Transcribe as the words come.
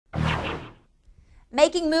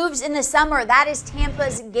Making moves in the summer, that is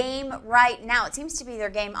Tampa's game right now. It seems to be their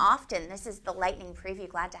game often. This is the Lightning preview.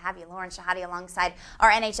 Glad to have you, Lauren Shehadi, alongside our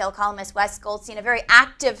NHL columnist, Wes Goldstein. A very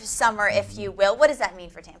active summer, if you will. What does that mean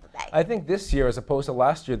for Tampa Bay? I think this year, as opposed to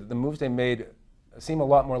last year, the moves they made seem a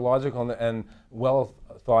lot more logical and well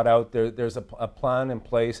thought out. There's a plan in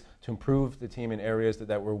place to improve the team in areas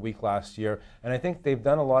that were weak last year. And I think they've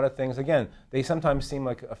done a lot of things. Again, they sometimes seem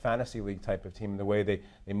like a fantasy league type of team in the way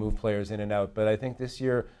they move players in and out. But I think this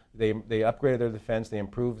year they upgraded their defense. They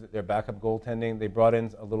improved their backup goaltending. They brought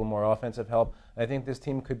in a little more offensive help. I think this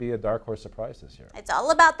team could be a dark horse surprise this year. It's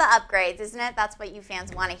all about the upgrades, isn't it? That's what you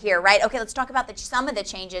fans want to hear, right? Okay, let's talk about some of the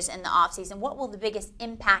changes in the offseason. What will the biggest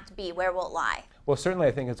impact be? Where will it lie? Well, certainly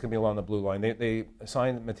I think it's going to be along the blue line. They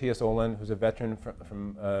signed Matthias Olin, who's a veteran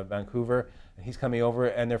from Vancouver, and he's coming over.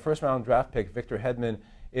 And their first-round draft pick, Victor Hedman,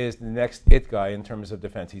 is the next it guy in terms of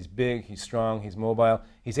defense. He's big, he's strong, he's mobile.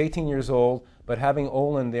 He's 18 years old, but having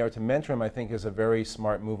Olin there to mentor him, I think, is a very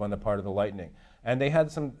smart move on the part of the Lightning. And they had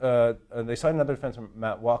they signed another defenseman,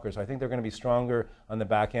 Matt Walker, so I think they're going to be stronger on the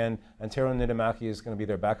back end. And Tero Niittymaki is going to be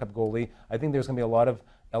their backup goalie. I think there's going to be a lot of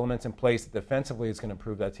elements in place that defensively is going to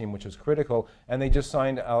improve that team, which is critical. And they just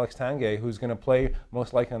signed Alex Tanguay, who's going to play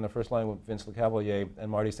most likely on the first line with Vince Lecavalier and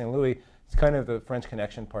Marty St. Louis. It's kind of the French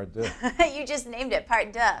Connection part deux. You just named it,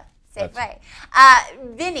 part deux. Safe way.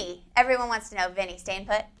 Vinny, everyone wants to know, Vinny, staying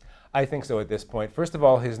put? I think so at this point. First of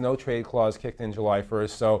all, his no-trade clause kicked in July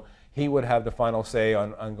 1st, so he would have the final say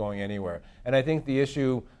on going anywhere. And I think the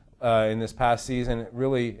issue in this past season,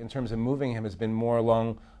 really, in terms of moving him, has been more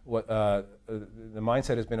along what the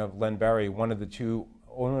mindset has been of Len Barry, one of the two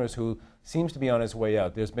owners who seems to be on his way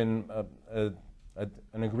out. There's been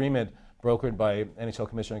an agreement brokered by NHL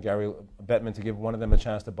Commissioner Gary Bettman to give one of them a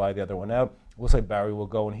chance to buy the other one out. Looks like Barry will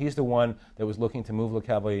go, and he's the one that was looking to move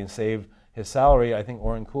Lecavalier and save his salary. I think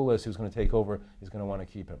Oren Koulis, who's going to take over, is going to want to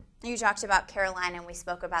keep him. You talked about Carolina, and we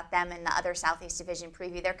spoke about them in the other Southeast Division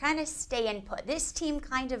preview. They're kind of staying put. This team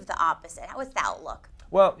kind of the opposite. How is the outlook?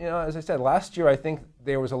 Well, as I said, last year I think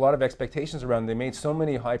there was a lot of expectations around them. They made so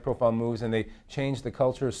many high-profile moves, and they changed the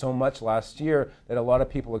culture so much last year that a lot of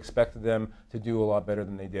people expected them to do a lot better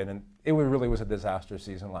than they did. And it really was a disaster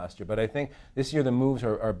season last year. But I think this year the moves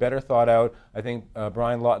are better thought out. I think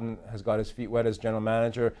Brian Lawton has got his feet wet as general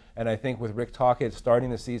manager, and I think with Rick Tocchet starting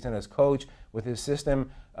the season as coach with his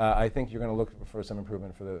system, I think you're going to look for some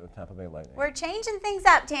improvement for the Tampa Bay Lightning. We're changing things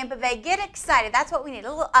up, Tampa Bay. Get excited. That's what we need, a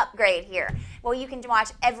little upgrade here. Well, you can watch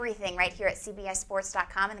everything right here at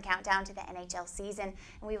CBSSports.com and the countdown to the NHL season,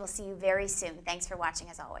 and we will see you very soon. Thanks for watching,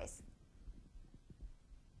 as always.